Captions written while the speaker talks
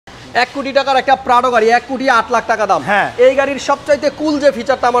1 কোটি টাকার একটা প্রাডো গাড়ি, 1 কোটি 8 লাখ টাকা দাম। এই গাড়ির সবচাইতে কুল যে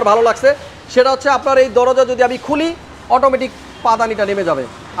ফিচারটা আমার ভালো লাগছে সেটা হচ্ছে আপনার এই দরজা যদি আমি খুলি অটোমেটিক পাদানিটা নেমে যাবে,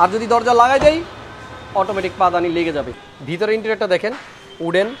 আর যদি দরজা লাগাই দেই অটোমেটিক পাদানি লেগে যাবে। ভিতরে ইন্টেরিয়রটা দেখেন,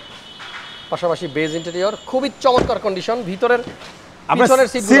 উডেন, পাশাপাশি বেজ ইন্টেরিয়র, খুবই চমৎকার কন্ডিশন। ভিতরের পিছনের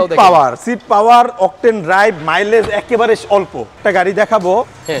সিটগুলো দেখেন, সিট পাওয়ার, অকটেন ড্রাইভ, মাইলেজ একেবারে অল্প একটা গাড়ি দেখাবো,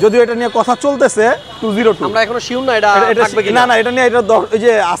 যদিও এটা নিয়ে কথা চলতেছে 202। আমরা এখনো শিওর না এটা থাকবে কিনা। না এটা নিয়ে এটা ওই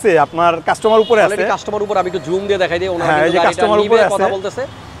যে আছে আপনার কাস্টমার উপরে আছে, অলরেডি কাস্টমার উপর। আমি একটু জুম দিয়ে দেখাই দিই, ওনারা কিন্তু কাস্টমার উপরে কথা বলতেছে।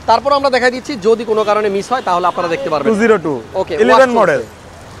 তারপর আমরা দেখাই দিচ্ছি, যদি কোনো কারণে মিস হয় তাহলে আপনারা দেখতে পারবেন। 202 ওকে, 11 মডেল,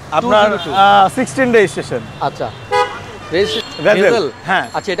 আপনার 16 রেজিস্ট্রেশন। আচ্ছা, রেজিস্ট্রেশন। হ্যাঁ,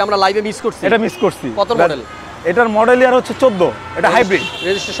 আচ্ছা, এটা আমরা লাইভে মিস করছি। এটা মিস করছি। কত মডেল? এটার মডেল ইয়ার হচ্ছে 14। এটা হাইব্রিড।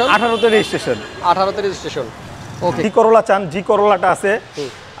 রেজিস্ট্রেশন 18 তে রেজিস্ট্রেশন। 18 তে রেজিস্ট্রেশন। ওকে। জি করোলা চান, জি করোলাটা আছে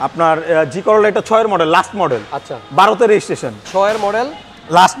আপনার। জি করোলা এটা 6 এর মডেল, লাস্ট মডেল। আচ্ছা, 12 তে রেজিস্ট্রেশন। 6 এর মডেল,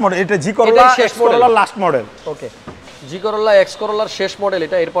 লাস্ট মডেল। এটা জি করোলা শেষ মডেল, লাস্ট মডেল। ওকে, জি করোলা এক্স করোলার শেষ মডেল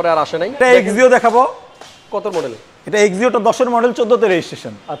এটা, এরপরে আর আসে নাই। এটা এক্সিও দেখাবো। কত মডেল? এটা এক্সিওটা 10 এর মডেল, 14 তে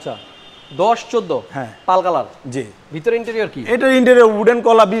রেজিস্ট্রেশন। আচ্ছা, 10 14। হ্যাঁ, পাল কালার। জি। ভিতরে ইন্টেরিয়র কি? এটা ইন্টেরিয়র উডেন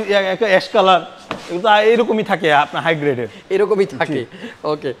কলা, অ্যাশ কালার, এগুলো এরকমই থাকে আপনার হাই গ্রেডের, এরকমই থাকে।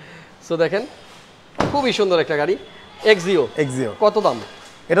 ওকে, সো দেখেন খুবই সুন্দর একটা গাড়ি, এক্সিও। কত দাম?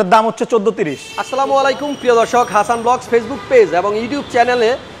 এটার দাম হচ্ছে 1430। আসসালামু আলাইকুম প্রিয় দর্শক, হাসান ব্লগস ফেসবুক পেজ এবং ইউটিউব চ্যানেলে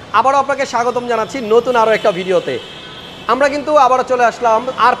আবারও আপনাকে স্বাগতম জানাচ্ছি নতুন আরও একটা ভিডিওতে। আমরা কিন্তু আবারও চলে আসলাম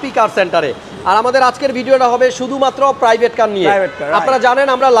আরপি কার সেন্টারে, আর আমাদের আজকের ভিডিওটা হবে শুধুমাত্র প্রাইভেট কার নিয়ে। আপনারা জানেন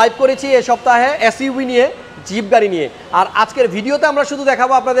আমরা লাইভ করেছি এই সপ্তাহে এসইউভি নিয়ে, জিপ গাড়ি নিয়ে, আর আজকের ভিডিওতে আমরা শুধু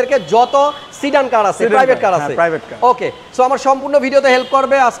দেখাবো আপনাদেরকে যত সিডান কার আছে, প্রাইভেট কার আছে। ওকে, সো আমার সম্পূর্ণ ভিডিওতে হেল্প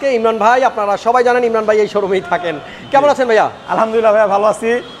করবে আজকে ইমরান ভাই। আপনারা সবাই জানেন ইমরান ভাই এই শোরুমেই থাকেন। কেমন আছেন ভাইয়া? আলহামদুলিল্লাহ ভাইয়া, ভালো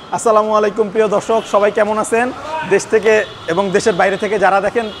আছি। আসসালামু আলাইকুম প্রিয় দর্শক, সবাই কেমন আছেন? দেশ থেকে এবং দেশের বাইরে থেকে যারা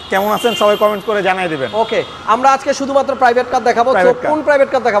দেখেন কেমন আছেন সবাই কমেন্ট করে জানিয়ে দিবেন। ওকে, আমরা আজকে শুধুমাত্র প্রাইভেট কার দেখাবো। কোন প্রাইভেট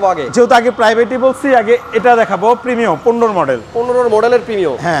কার দেখাবো আগে? যেহেতু আগে প্রাইভেটই বলছি, আগে এটা দেখাবো প্রিমিয়াম 15 মডেল। 15 মডেলের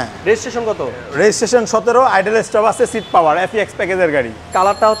প্রিমিয়াম। হ্যাঁ। রেজিস্ট্রেশন কত? রেজিস্ট্রেশন 17, আইডল স্টপ আছে, সিট পাওয়ার, এফএক্স প্যাকেজের গাড়ি।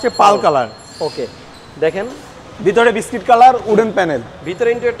 কালারটা হচ্ছে পাল কালার। ওকে, দেখেন ভিতরে বিস্কিট কালার, উডেন প্যানেল। ভিতরে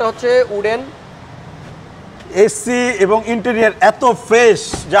ইন্টেরিয়রটা হচ্ছে উডেন, এসি এবং ইন্টেরিয়র এত ফ্রেশ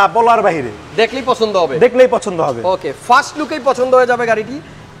যা বলার বাইরে। দেখলেই পছন্দ হবে, দেখলেই পছন্দ হবে। ওকে, ফার্স্ট লুকেই পছন্দ হয়ে যাবে গাড়িটি।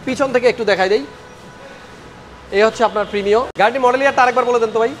 পিছন থেকে একটু দেখাই দেই, এই হচ্ছে আপনার প্রিমিয়াম গাড়ি। মডেল ইয়ারটা আরেকবার বলে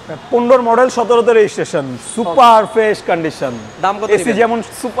দেন তো ভাই। 15 মডেল, 17 তে রেজিস্ট্রেশন, সুপার ফ্রেশ কন্ডিশন। দাম কত? এসি যেমন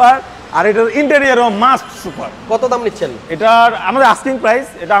সুপার, আর এটার ইন্টেরিয়রও মাস্ট সুপার। কত দাম নিচ্ছেন এটার? আমাদের আস্কিং প্রাইস,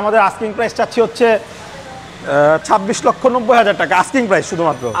 এটা আমাদের আস্কিং প্রাইস চাচ্ছি হচ্ছে 26,90,000 টাকা আস্কিং প্রাইস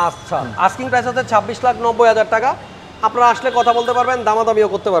শুধুমাত্র। আচ্ছা, আস্কিং প্রাইস হচ্ছে 26,90,000 টাকা। আপনারা আসলে কথা বলতে পারবেন, দামাদামিও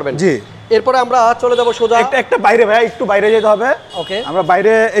করতে পারবেন। জি। এরপরে আমরা চলে যাব সোজা একটা বাইরে, ভাই একটু বাইরে যেতে হবে। ওকে, আমরা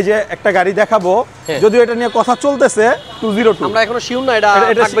বাইরে এই যে একটা গাড়ি দেখাবো, যদিও এটা নিয়ে কথা চলতেছে 202। আমরা এখনো শিওর না এটা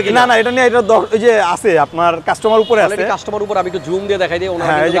থাকবে কিনা। না এটা নিয়ে এটা ওই যে আছে আপনার কাস্টমার উপরে আছে, অলরেডি কাস্টমার উপর। আমি একটু জুম দিয়ে দেখাই দিই,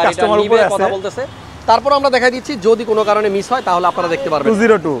 ওনারা কিন্তু কাস্টমার উপরে কথা বলতেছে। তারপর আমরা দেখাই দিচ্ছি, যদি কোনো কারণে মিস হয় তাহলে আপনারা দেখতে পারবেন।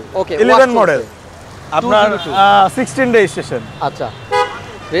 202। ওকে, 11 মডেল, আপনার 16 রেজিস্ট্রেশন। আচ্ছা,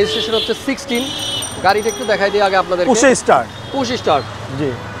 রেজিস্ট্রেশন হচ্ছে 16। গাড়িটা একটু দেখাই দিই আগে আপনাদের। Push start. জি।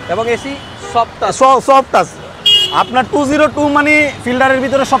 এবং এসি সফট টাচ। আপনার 202 মানে ফিল্ডারের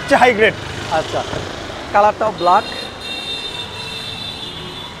ভিতরে সবচেয়ে হাই গ্রেড। আচ্ছা, কালারটাও ব্ল্যাক।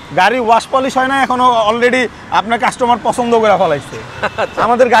 গাড়ি ওয়াশ পলিশ হয় না এখনো, অলরেডি আপনার কাস্টমার পছন্দ করে ফলাইছে।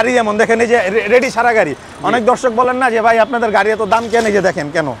 আমাদের গাড়ি এমন দেখেন, এই যে রেডি সারা গাড়ি। অনেক দর্শক বলেন না যে ভাই আপনাদের গাড়ি এত দাম কেন, এই যে দেখেন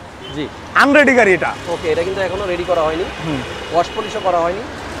কেন। জি, আনরেডি গাড়ি এটা। ওকে, এটা কিন্তু এখনো রেডি করা হয়নি, ওয়াশ পলিশও করা হয়নি।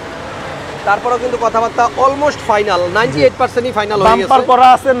 তারপরেও কিন্তু কথাবার্তা অলমোস্ট ফাইনাল, 98%ই ফাইনাল হয়ে গেছে। বাম্পার করা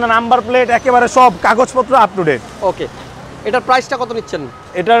আছে, নাম্বার প্লেট একেবারে সব কাগজপত্র আপ টু ডেট। ওকে, এটার প্রাইসটা কত নিচ্ছেন?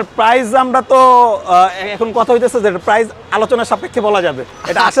 এটার প্রাইস আমরা তো এখন কথা হইতেছে যে প্রাইস আলোচনা সাপেক্ষে বলা যাবে,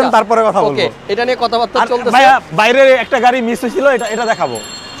 এটা আসেন তারপরে কথা বলবো। ওকে, এটা নিয়ে কথাবার্তা চলতেছে। ভাই বাইরে একটা গাড়ি মিস হয়েছিল, এটা দেখাবো।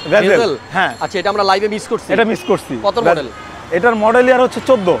 হ্যাঁ, আচ্ছা, এটা আমরা লাইভে মিস করছি। এটা মিস করছি। কত মডেল? এটার মডেল ইয়ার হচ্ছে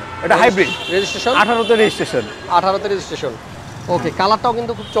 14। এটা হাইব্রিড। রেজিস্ট্রেশন 18 তে রেজিস্ট্রেশন। 18 তে রেজিস্ট্রেশন। ওকে, কালারটাও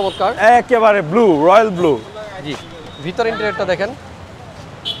কিন্তু খুব চমৎকার, একেবারে ব্লু, রয়্যাল ব্লু। জি। ভিতর ইন্টেরিয়রটা দেখেন,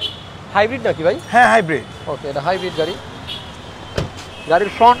 হাইব্রিড নাকি ভাই? হ্যাঁ, হাইব্রিড। ওকে, এটা হাইব্রিড গাড়ি।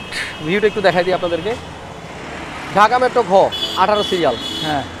 গাড়ির ফ্রন্ট ভিউটা একটু দেখাই দিই আপনাদেরকে। ঢাকা মেট্রো ঘ 18 সিরিয়াল।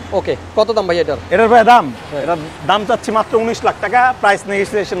 হ্যাঁ। ওকে, কত দাম ভাই এটার? এটার ভাই দাম, এটার দাম চাচ্ছি মাত্র 19 লাখ টাকা, প্রাইস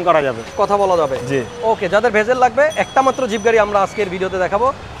নেগোসিয়েশন করা যাবে, কথা বলা যাবে। জি। ওকে, যাদের ভেজেল লাগবে একটা মাত্র জিপ গাড়ি আমরা আজকের ভিডিওতে দেখাবো,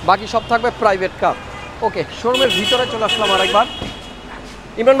 বাকি সব থাকবে প্রাইভেট কার। ওকে, শোরুমের ভিতরে চলে আসলাম আরেকবার।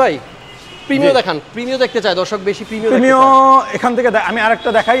 ইমরান ভাই, প্রিমিয়াম দেখান। প্রিমিয়াম দেখতে চাই দর্শক, বেশি প্রিমিয়াম এখান থেকে আমি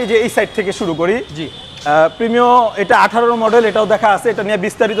আরেকটা দেখাই, যে এই সাইড থেকে শুরু করি। জি। প্রিমিও এটা 18 মডেল, এটাও দেখা আছে। এটা নিয়ে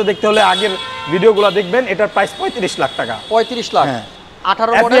বিস্তারিত দেখতে হলে আগের ভিডিওগুলো দেখবেন। এটার প্রাইস 35 লাখ টাকা। 35 লাখ। হ্যাঁ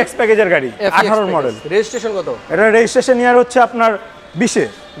 18 মডেল এফএক্স প্যাকেজের গাড়ি, 18 মডেল। রেজিস্ট্রেশন কত? এটা রেজিস্ট্রেশন ইয়ার হচ্ছে আপনার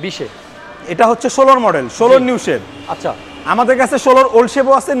 20 এ। এটা হচ্ছে 16 মডেল, 16 নিউ শেপ। আচ্ছা, আমাদের কাছে 16 ওল্ড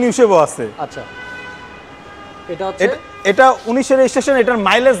শেপও আছে, নিউ শেপও আছে। আচ্ছা, এটা হচ্ছে এটা 19 এর রেজিস্ট্রেশন। এটার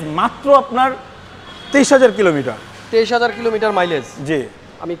মাইলেজ মাত্র আপনার 23,000 কিলোমিটার। 23,000 kilometre mileage. জি।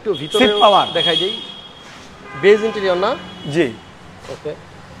 আমি একটু ভিতরে দেখাই দিই। বেজ ইন্টেরিয়র না? জি। ওকে,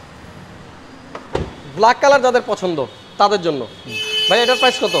 ব্ল্যাক কালার যাদের পছন্দ তাদের জন্য। ভাই এটার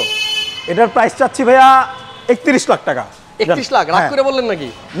প্রাইস কত? এটার প্রাইস চাচ্ছি ভাইয়া 31 লাখ টাকা। 31 লাখ রাগ করে বললেন নাকি?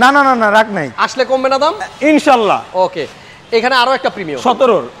 না না না না, রাগ নাই, আসলে কমবে না দাম ইনশাআল্লাহ। ওকে, এখানে আরো একটা প্রিমিয়াম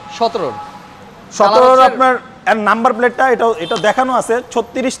 17 আপনার এর নাম্বার প্লেটটা এটা দেখানো আছে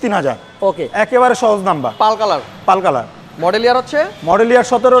 36-3000। ওকে, একেবারে সহজ নাম্বার, পাল কালার। মডেল ইয়ার হচ্ছে মডেল ইয়ার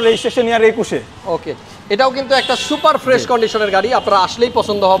 17, রেজিস্ট্রেশন ইয়ার 21-এ। ওকে, এটাও কিন্তু একটা সুপার ফ্রেশ কন্ডিশনের গাড়ি, আপনারা আসলেই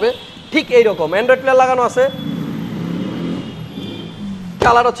পছন্দ হবে। ঠিক এইরকম অ্যান্ড্রয়েড প্লেয়ার লাগানো আছে।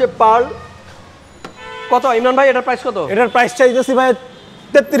 কালার হচ্ছে পার্ল। কত ইমরান ভাই এটার প্রাইস কত? এটার প্রাইস চাইতেছি ভাই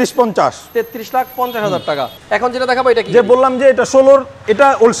 33,50,000 টাকা। এখন যেটা দেখাবো এটা কি? যে বললাম যে এটা 16, এটা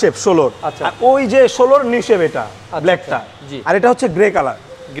ওল্ড শেপ 16। আচ্ছা, আর ওই যে 16 নিউ শেপ এটা ব্ল্যাকটা। জি। আর এটা হচ্ছে গ্রে কালার।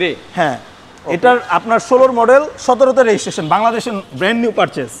 গ্রে, হ্যাঁ। এটার আপনার 16 মডেল, 17তে রেজিস্ট্রেশন, বাংলাদেশের ব্র্যান্ড নিউ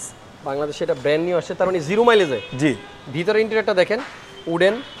পারচেজ। বাংলাদেশে এটা ব্র্যান্ড নিউ আসছে, তার মানে 0 মাইলেজে। জি। ভিতরে ইন্টেরিয়রটা দেখেন,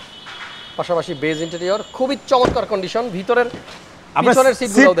 উডেন, পাশাপাশি বেজ ইন্টেরিয়র, খুবই চমৎকার কন্ডিশন। ভিতরের পিছনের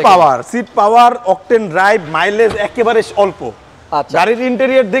সিটগুলো দেখেন, সিট পাওয়ার, অকটেন ড্রাইভ, মাইলেজ একেবারে অল্প। আচ্ছা, গাড়ির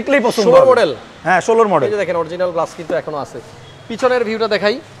ইন্টেরিয়র দেখলেই পছন্দ হবে। 16 মডেল। হ্যাঁ 16 মডেল। এই যে দেখেন অরিজিনাল গ্লাস কিন্তু এখনো আছে। পিছনের ভিউটা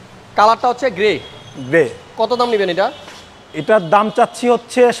দেখাই, কালারটা হচ্ছে গ্রে। কত দাম নেবেন এটা? এটার দাম চাচ্ছি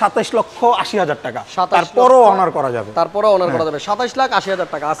হচ্ছে 27,80,000 টাকা। 27 তারপরও অনার করা যাবে। 27,80,000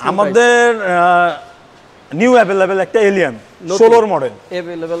 টাকা। আমাদের নিউ অ্যাভেলেবেল একটা এলিয়ান 16 মডেল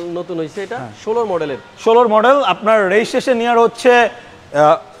অ্যাভেলেবেল, নতুন হইছে এটা। 16 মডেলের, 16 মডেল। আপনার রেজিস্ট্রেশন ইয়ার হচ্ছে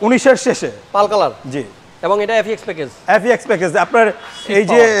 19 এর শেষে, পাল কালার। জি। এবং এটা এফএক্স প্যাকেজ। এফএক্স প্যাকেজ আপনার এই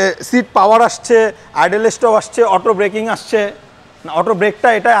যে সিট পাওয়ার আসছে, আইডল স্টপ আসছে, অটো ব্রেকিং আসছে। না, অটো ব্রেকটা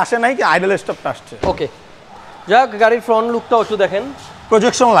এটা আসে নাই, কি আইডল স্টপটা আসছে। ওকে, যাক গাড়ির ফ্রন্ট লুকটাও একটু দেখেন।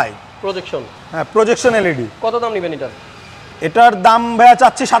 প্রজেকশন লাইট, হ্যাঁ প্রজেকশন এলইডি। কত দাম নেবেন এটার? এটার দাম ভাইয়া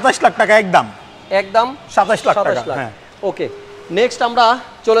চাচ্ছি 27 লাখ টাকা। একদম 27 লাখ টাকা। হ্যাঁ। ওকে, নেক্সট আমরা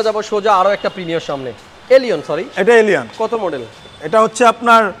চলে যাব সোজা আরো একটা প্রিমিয়ার সামনে। এলিয়ন, সরি এটা এলিয়ন। কত মডেল? এটা হচ্ছে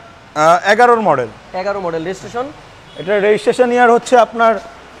আপনার 11 মডেল। 11 মডেল। রেজিস্ট্রেশন? এটা রেজিস্ট্রেশন ইয়ার হচ্ছে আপনার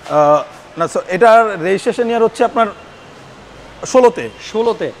না, এটার রেজিস্ট্রেশন ইয়ার হচ্ছে আপনার 16তে।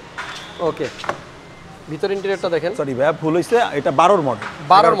 ওকে, ভিতর ইন্টেরিয়রটা দেখেন। সরি ভাইয়া ভুল হইছে, এটা 12 মডেল।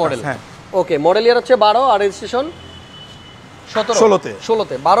 12 মডেল। হ্যাঁ। ওকে, মডেল ইয়ার হচ্ছে 12 আর রেজিস্ট্রেশন 16তে।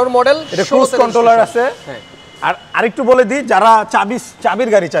 12 মডেল। এটা ক্রুজ কন্ট্রোলার আছে। হ্যাঁ। আর আরেকটু বলে দিই, যারা চাবির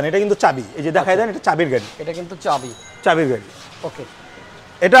গাড়ি চান, এটা কিন্তু চাবি, এই যে দেখাই দেন, এটা চাবির গাড়ি। এটা কিন্তু চাবির গাড়ি। ওকে,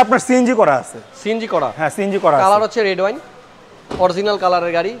 এটা আপনার সিএনজি করা আছে। সিএনজি করা? হ্যাঁ সিএনজি করা আছে। কালার হচ্ছে রেড ওয়াইন, অরিজিনাল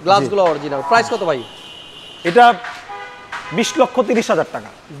কালারের গাড়ি, গ্লাসগুলো অরিজিনাল। প্রাইস কত ভাই? এটা 20,30,000 টাকা।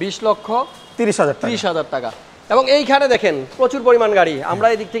 20,30,000 টাকা। এবং এইখানে দেখেন প্রচুর পরিমাণ গাড়ি। আমরা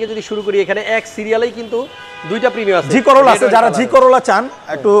এই দিক থেকে যদি শুরু করি, এখানে এক সিরিয়ালেই কিন্তু দুইটা প্রিমিয়াম আছে। জি করোলা আছে, যারা জি করোলা চান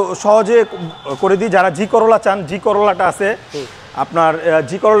একটু সহজে করে দিই। যারা জি করোলা চান, জি করোলাটা আছে আপনার।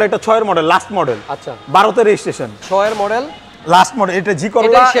 জি করোলা এটা 6 এর মডেল, লাস্ট মডেল। আচ্ছা, 12তে রেজিস্ট্রেশন, 6 এর মডেল, লাস্ট মডেল। এটা জি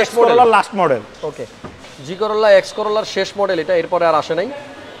করোলা শেষ মডেল, লাস্ট মডেল। ওকে, জি করোলা এক্স করোলার শেষ মডেল এটা। এরপরে আর আসে নাই,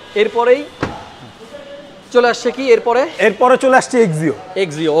 এরপরেই চলে আসছে কি? এরপরে চলে আসছে এক্সিও।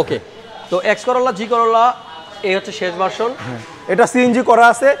 ওকে, তো এক্স করোলা, জি করোলা এই হচ্ছে শেষ ভার্সন। এটা সিএনজি করা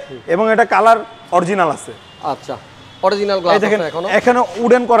আছে এবং এটা কালার অরিজিনাল আছে। আচ্ছা, অরিজিনাল গ্লাস আছে এখানে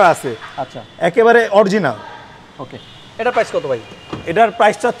উডেন করা আছে। আচ্ছা, একেবারে অরিজিনাল। ওকে, এটার প্রাইস কত ভাই? এটার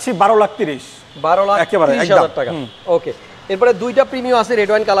প্রাইস চাচ্ছি 12,30,000 টাকা। ওকে, এরপরে দুইটা প্রিমিয়াম আছে রেড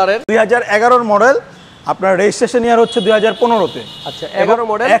ওয়াইন কালারের। 2011 মডেল, আপনার রেজিস্ট্রেশন ইয়ার হচ্ছে 2015তে। আচ্ছা, 11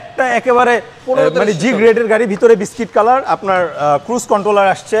 মডেল, একটা একেবারে মানে জি গ্রেডের গাড়ি। ভিতরে বিস্কিট কালার, আপনার ক্রুজ কন্ট্রোলার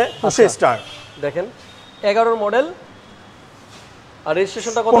আসছে, পুশে স্টার। দেখেন 11 মডেল আর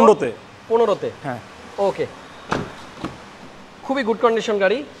রেজিস্ট্রেশনটা কত? 15তে। হ্যাঁ। ওকে, খুবই গুড কন্ডিশন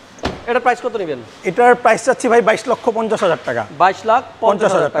গাড়ি। এটার প্রাইস কত নেবেন? এটার প্রাইস চাচ্ছি ভাই 22,50,000 টাকা।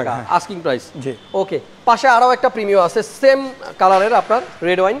 22,50,000 টাকা আস্কিং প্রাইস। জি। ওকে, পাশে আরো একটা প্রিমিয়াম আছে সেম কালারের, আপনার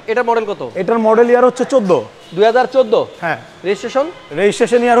রেড ওয়াইন। এটার মডেল কত? এটার মডেল ইয়ার হচ্ছে 2014। হ্যাঁ।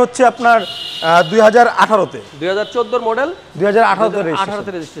 রেজিস্ট্রেশন ইয়ার হচ্ছে আপনার 2018তে। 2014 মডেল,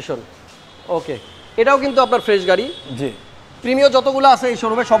 2018তে রেজিস্ট্রেশন। ওকে, এটাও কিন্তু আপনার ফ্রেশ গাড়ি। জি। প্রিমিয়াম যতগুলো আছে এই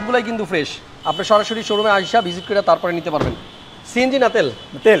শোরুমে সবগুলাই কিন্তু ফ্রেশ। আপনি সরাসরি শোরুমে আসা ভিজিট করে তারপরে নিতে পারবেন। সিএনজি না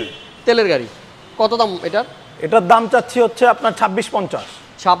তেলের গাড়ি? কত দাম এটার? এটার দাম চাচ্ছি হচ্ছে আপনার 2650।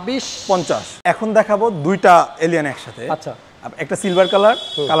 2650। এখন দেখাবো দুইটা এলিয়ান একসাথে। আচ্ছা, একটা silver colour,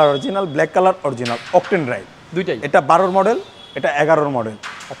 colour original, black colour original, octane drive দুইটাই। এটা 12 মডেল, এটা 11 মডেল।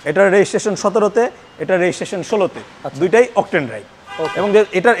 এটার রেজিস্ট্রেশন 17তে, এটার রেজিস্ট্রেশন 16তে, দুইটাই অকটেন ড্রাইভ। এবং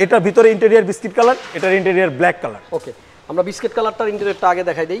এটার ভিতরে ইন্টেরিয়ার বিস্কিট কালার, এটার ইন্টেরিয়ার ব্ল্যাক কালার। ওকে, আমরা বিস্কিট কালারটার ইন্টেরিয়রটা আগে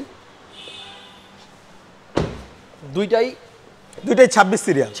দেখাই দেই। দুইটাই 26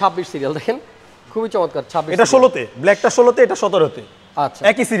 সিরিয়াল। 26 সিরিয়াল, দেখেন খুবই চমৎকার। 26, এটা 16তে, ব্ল্যাকটা 16তে, এটা 17তে। আচ্ছা,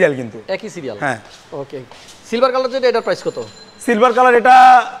 একই সিরিয়াল কিন্তু। একই সিরিয়াল, হ্যাঁ। ওকে, সিলভার কালার যেটা, এটার প্রাইস কত? সিলভার কালার এটা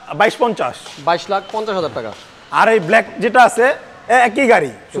 2250। 22,50,000 টাকা। আর এই ব্ল্যাক যেটা আছে একই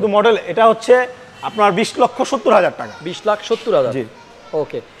গাড়ি, শুধু মডেল এটা হচ্ছে আপনার 20,70,000 টাকা। 20,70,000। জি।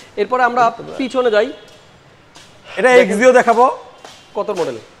 ওকে, এরপরে আমরা পিছনে যাই। এটা এক্সিও দেখাবো। কত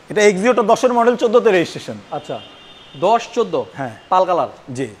মডেল? এটা এক্সিওটা 10-এর মডেল, 14তে রেজিস্ট্রেশন। আচ্ছা, 10-14। হ্যাঁ, পাল কালার।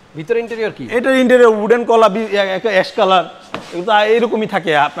 জি। ভিতরে ইন্টেরিয়র কি? এটার ইন্টেরিয়র উডেন কলা, অ্যাশ কালার, এগুলো এরকমই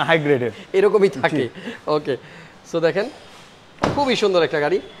থাকে আপনার হাই গ্রেডের। এরকমই থাকে। ওকে, সো দেখেন খুবই সুন্দর একটা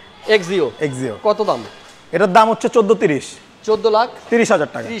গাড়ি এক্সিও। কত দাম? এটার দাম হচ্ছে 14,30। 14,30,000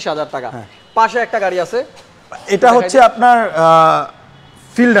 টাকা। 30,000 টাকা। পাশে একটা গাড়ি আছে, এটা হচ্ছে আপনার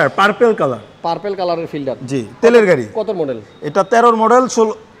ফিল্ডার, পার্পল কালার। পার্পল কালারের ফিল্ডার। জি, তেলের গাড়ি। কত মডেল? এটা 13 মডেল,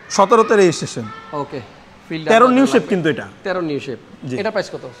 17তে রেজিস্ট্রেশন। ওকে, ফিল্ডার 13 নিউ শেপ কিন্তু এটা। 13 নিউ শেপ। এটা প্রাইস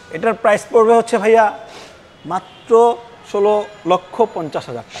কত? এটার প্রাইস পড়বে হচ্ছে ভাইয়া মাত্র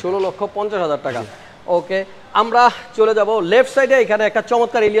 16,50,000 টাকা। 16,50,000 টাকা। ওকে, আমরা চলে যাব লেফট সাইডে। এখানে একটা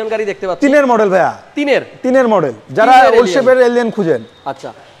চমৎকার এলিয়ন গাড়ি দেখতে পাচ্ছি। 3-এর মডেল ভাইয়া। 3-এর মডেল, যারা ওল শেপের এলিয়ন খুঁজেন। আচ্ছা,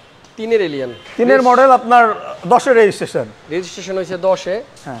 3-এর এলিয়ন। 3-এর মডেল আপনার 10-এর রেজিস্ট্রেশন। রেজিস্ট্রেশন হয়েছে 10-এ।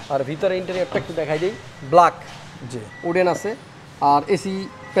 আর ভিতরে ইন্টেরিয়রটা একটু দেখাই দেই। ব্ল্যাক, জি, উডেন আছে। আর এসি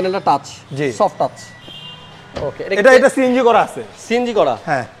প্যানেলটা টাচ, জি, সফট টাচ। ওকে, এটা সিএনজি করা আছে। সিএনজি করা,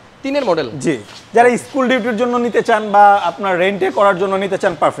 হ্যাঁ। 3-এর মডেল। জি, যারা স্কুল ডিউটির জন্য নিতে চান বা আপনার রেন্টে করার জন্য নিতে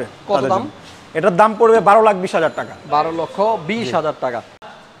চান, পারফেক্ট। কত দাম? এটার দাম পড়বে 12,20,000 টাকা। 12,20,000 টাকা।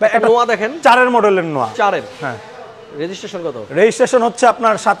 একটা নোয়া দেখেন, 4-এর মডেলের নোয়া। 4-এর, হ্যাঁ। রেজিস্ট্রেশন কত? রেজিস্ট্রেশন হচ্ছে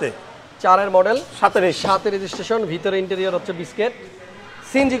আপনার 7-এ। 4-এর মডেল, 7-এ রেজিস্ট্রেশন। ভিতরে ইন্টেরিয়র হচ্ছে বিস্কিট,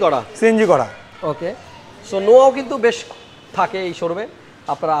 সিএনজি করা। ওকে, সো নোয়াও কিন্তু বেশ থাকে এই শোরুমে।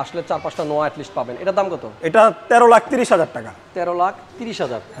 আপনারা আসলে 4-5টা নোয়া অ্যাটলিস্ট পাবেন। এটার দাম কত? এটা 13,30,000 টাকা।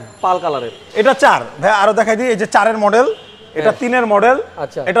 13,30,000, পাল কালারের। এটা 4 ভাই। আরো দেখাই দিই, এই যে 4-এর মডেল, এটা 3-এর মডেল।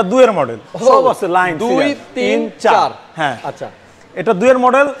 আচ্ছা, এটা 2-এর মডেল, সব আছে লাইন 2, 3, 4। হ্যাঁ, আচ্ছা, এটা 2-এর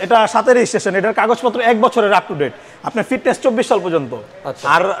মডেল, এটা 7-এর রেজিস্ট্রেশন। এটার কাগজপত্র 1 বছরের আপ টু ডেট, আপনার ফিটনেস 24 সাল পর্যন্ত।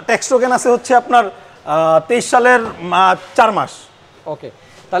 আর ট্যাক্স টোকেন আছে হচ্ছে আপনার 23 সালের 4 মাস। ওকে,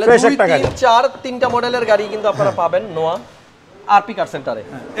 তাহলে 2, 3, 4 তিনটা মডেলের গাড়ি কিন্তু আপনারা পাবেন নোয়া আরপি কার সেন্টারে।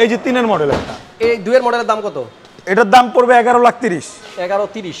 এই যে 3-এর মডেল একটা। এই 2-এর মডেলের দাম কত? এটার দাম পড়বে 11,30,000।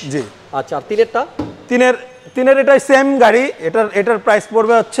 11,30,000। জি। আচ্ছা, আর 3-এরটা? 3-এর এটাই সেম গাড়ি। এটার প্রাইস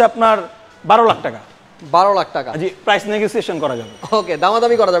পড়বে হচ্ছে আপনার 12 লাখ টাকা। 12 লাখ টাকা। জি, প্রাইস নেগোসিয়েশন করা যাবে। ওকে,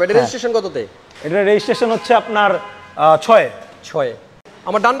 দামাদামি করা যাবে। এটা রেজিস্ট্রেশন কততে? এটা রেজিস্ট্রেশন হচ্ছে আপনার 6-এ।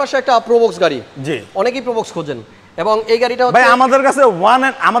 আমার ডান পাশে একটা প্রোবক্স গাড়ি। জি, অনেকেই প্রোবক্স খোঁজেন, এবং এই গাড়িটা ভাই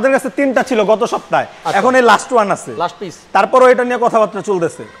আমাদের কাছে 3টা ছিল গত সপ্তাহে। এখন এই লাস্ট ওয়ান আছে, লাস্ট পিস। তারপরও এটা নিয়ে কথাবার্তা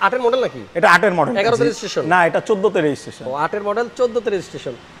চলতেছে। 8-এর মডেল নাকি? এটা 8-এর মডেল। 11তে রেজিস্ট্রেশন? না, এটা 14তে রেজিস্ট্রেশন। ও, 8-এর মডেল, 14তে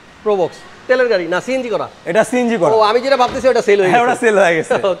রেজিস্ট্রেশন। প্রোবক্স তেলের গাড়ি না সিএনজি করা? এটা সিএনজি করা। ও, আমি যেটা ভাবতেছি ওটা সেল হয়ে গেছে। ওটা সেল হয়ে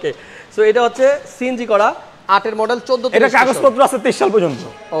গেছে। ওকে, সো এটা হচ্ছে সিএনজি করা, 8-এর মডেল, 14তে। এটা কাগজপত্র আছে 23 সাল পর্যন্ত।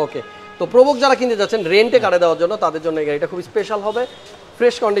 ওকে, তো প্রোবক্স যারা কিনতে যাচ্ছেন রেন্টে কারে দেওয়ার জন্য, তাদের জন্য এই গাড়িটা খুব স্পেশাল হবে।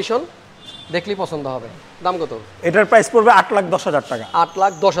 ফ্রেশ কন্ডিশন, দেখলেই পছন্দ হবে। দাম কত? এটার প্রাইস পড়বে 8,10,000 টাকা।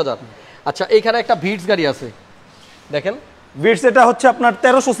 8,10,000। আচ্ছা, এইখানে একটা ভিটস গাড়ি আছে, দেখেন। ভিটস এটা হচ্ছে আপনার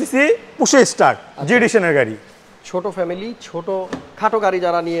 1300 সিসি পুশে স্টার্ট, জি এডিশনের গাড়ি। ছোট ফ্যামিলি, ছোট খাটো গাড়ি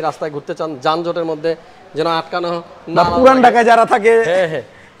যারা নিয়ে রাস্তায় ঘুরতে চান, যানজটের মধ্যে যেন আটকানো না, পুরান ঢাকায় যারা থাকে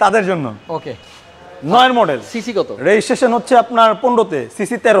তাদের জন্য। ওকে, 9-এর মডেল। সিসি কত? রেজিস্ট্রেশন হচ্ছে আপনার 15তে,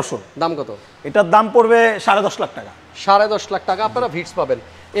 সিসি 1300। দাম কত? এটার দাম পড়বে 10.5 লাখ টাকা। 10.5 লাখ টাকা আপনারা ভিটস পাবেন।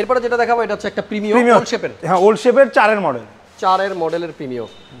 এরপরে যেটা দেখাবো, এটা হচ্ছে একটা প্রিমিয়াম ওল্ড শেপের। হ্যাঁ, ওল্ড শেপের 4-এর মডেল। 4-এর মডেলের প্রিমিয়াম।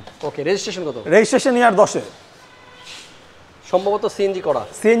 ওকে, রেজিস্ট্রেশন কত? রেজিস্ট্রেশন ইয়ার 10-এ। সম্ভবত সিএনজি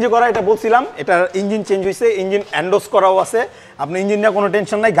করা। এটা বলছিলাম, এটার ইঞ্জিন চেঞ্জ হয়েছে, ইঞ্জিন এন্ডোস করাও আছে। আপনি ইঞ্জিন নিয়ে কোনো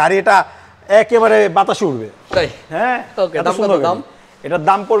টেনশন নাই, গাড়ি এটা একেবারে বাতাসে উঠবে। তাই? হ্যাঁ। ওকে, দাম কত? দাম? এটার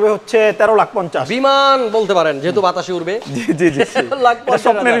দাম পড়বে হচ্ছে 13,50,000। বিমান বলতে পারেন, যেহেতু বাতাসে উঠবে। জি জি জি, এটা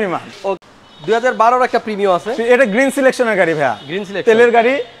স্বপ্নের বিমান। 2012-এর একটা প্রিমিয়াম আছে। এটা গ্রিন সিলেকশনের গাড়ি ভাইয়া। গ্রিন সিলেকশন, তেলের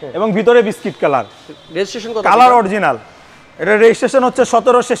গাড়ি, এবং ভিতরে বিস্কিট কালার। রেজিস্ট্রেশন কত? Colour original. এটা রেজিস্ট্রেশন হচ্ছে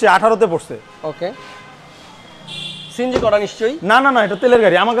 17 শেষে, 18তে পড়ছে। ওকে, সিএনজি করা নিশ্চয়ই? না না না, এটা তেলের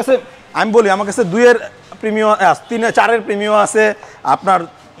গাড়ি। আমার কাছে, আমি বলি, আমার কাছে 2-এর প্রিমিয়াম, 3-4-এর প্রিমিয়াম আছে, আপনার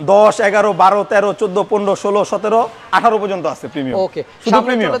 10, 11, 12, 13, 14, 15, 16, 17, 18 পর্যন্ত আছে প্রিমিয়াম। ওকে, শুধু সামনে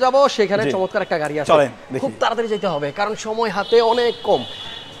প্রিমিয়াম চলে যাব, সেখানে চমৎকার একটা গাড়ি আছে। চলেন দেখি। খুব তাড়াতাড়ি যেতে হবে কারণ সময় হাতে অনেক কম।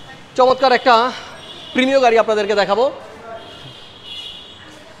 চমৎকার একটা প্রিমিয়াম গাড়ি আপনাদেরকে দেখাবো,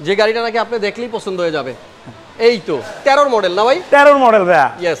 যে গাড়িটা নাকি আপনি দেখলেই পছন্দ হয়ে যাবে। এই তো 13 মডেল না ভাই? 13 মডেল ভাইয়া।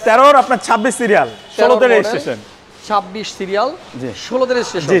 Yes. 13 আপনার 26 সিরিয়াল, 16তে রেজিস্ট্রেশন। 26 সিরিয়াল, জি। 16তে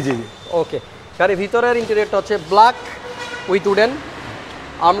রেজিস্ট্রেশন। জি জি জি। ওকে, গাড়ির ভিতরের ইন্টেরিয়রটা হচ্ছে ব্ল্যাক উইথ উডেন,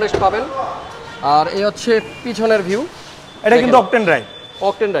 আর্মরেস্ট পাবেন। আর এই হচ্ছে পিছনের ভিউ। এটা কিন্তু অকটেন ড্রাইভ।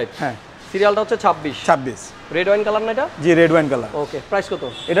 Octane drive. হ্যাঁ। সিরিয়ালটা হচ্ছে 26। 26। রেড ওয়াইন কালার না এটা? জি, রেড ওয়াইন কালার। ওকে, প্রাইস কত?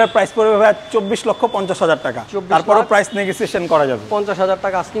 এটার প্রাইস পড়বে ভাই 24,50,000 টাকা। 24 তারপরে লাখ। প্রাইস নেগোসিয়েশন করা যাবে। 50,000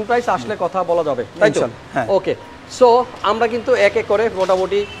 টাকা আস্কিং প্রাইস, আসলে কথা বলা যাবে, তাই তো? ইনশাআল্লাহ, হ্যাঁ। ওকে, সো আমরা কিন্তু এক এক করে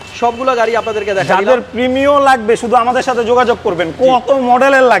মোটামুটি সবগুলো গাড়ি আপনাদেরকে দেখাই যাদের দিলাম। প্রিমিয়াম লাগবে শুধু আমাদের সাথে যোগাযোগ করবেন। কত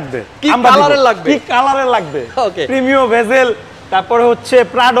মডেলের লাগবে, কি আমরা দিব। কালারের লাগবে? কি কালারের লাগবে? ওকে। প্রিমিয়াম ভেজেল, তারপরে হচ্ছে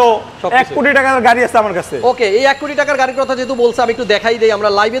প্রাডো, সবকিছু। 1 কোটি টাকার গাড়ি আছে আমার কাছে। ওকে, এই 1 কোটি টাকার গাড়ির কথা যেহেতু বলছে, আমি একটু দেখাই দেই। আমরা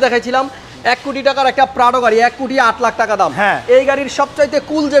লাইভে দেখাইছিলাম 1 কোটি টাকার একটা প্রাডো গাড়ি, 1,08,00,000 টাকা দাম। হ্যাঁ। এই গাড়ির সবচাইতে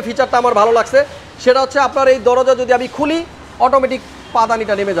কুল যে ফিচারটা আমার ভালো লাগছে সেটা হচ্ছে আপনার এই দরজা যদি আমি খুলি অটোমেটিক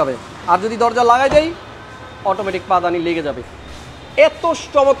পাদানিটা নেমে যাবে, আর যদি দরজা লাগাই দেই অটোমেটিক পাদানি লেগে যাবে। এত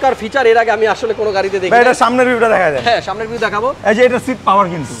চমৎকার ফিচার এর আগে আমি আসলে কোনো গাড়িতে দেখি ভাই এটা সামনের ভিউটা দেখা যায়। হ্যাঁ, সামনের ভিউ দেখাবো। এই যে এটা সিট পাওয়ার,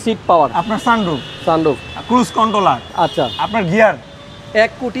 কিন্তু সিট পাওয়ার, আপনার সানরুফ, সানরুফ, ক্রুজ কন্ট্রোলার, আচ্ছা, আপনার গিয়ার।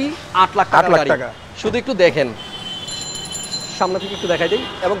 1,08,00,000 8 টাকার লাখ গাড়ি। টাকা। শুধু একটু দেখেন সামনে থেকে একটু দেখাই দেই,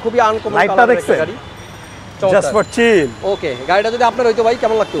 এবং খুবই আনকমন লাইটটা কালারের একটা দেখছেন? গাড়ি। জাস্ট ফর চিল। ওকে, গাড়িটা যদি আপনার হইতো ভাই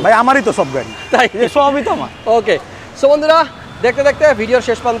কেমন লাগতো? ভাই আমারই তো সব গাড়ি, তাই? এই সবই তো আমার। ওকে, সো বন্ধুরা দেখতে দেখতে ভিডিওর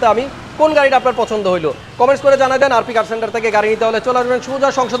শেষ প্রান্তে আমি কোন গাড়িটা আপনার পছন্দ হইলো কমেন্টস করে জানাই দেন। আরপি কার সেন্টার থেকে গাড়ি নিতে হলে চলে আসবেন সোজা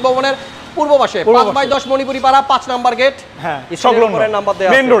সংসদ ভবনের পূর্ব পাশে 5/10 মণিপুরি পাড়া 5 নাম্বার গেট। হ্যাঁ, স্ক্রিনের উপরে নাম্বার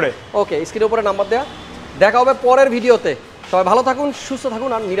দেয়া মেইন রোডে। ওকে, স্ক্রিনের উপরে নাম্বার দেয়া। দেখা হবে পরের ভিডিওতে। সবাই ভালো থাকুন, সুস্থ থাকুন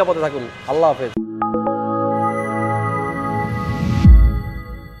আর নিরাপদে থাকুন। আল্লাহ হাফেজ।